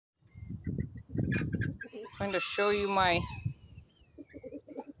going to show you my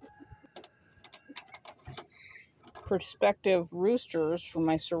prospective roosters from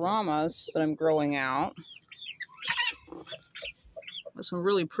my Seramas that I'm growing out. Got some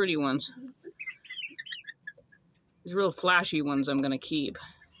really pretty ones. These real flashy ones I'm going to keep.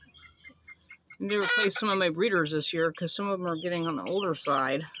 I need to replace some of my breeders this year because some of them are getting on the older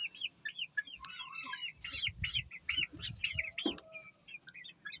side.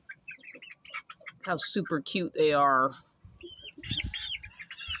 How super cute they are.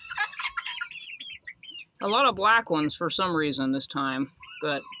 A lot of black ones for some reason this time,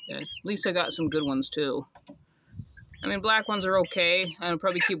 but at least I got some good ones too. I mean, black ones are okay. I'll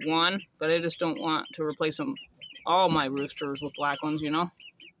probably keep one, but I just don't want to replace all my roosters with black ones, you know?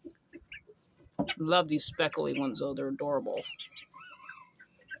 Love these speckly ones though, they're adorable.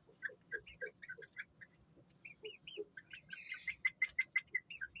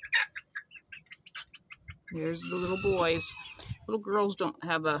 Here's the little boys. Little girls don't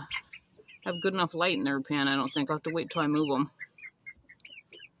have good enough light in their pen, I don't think. I'll have to wait till I move them.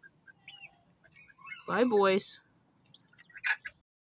 Bye, boys.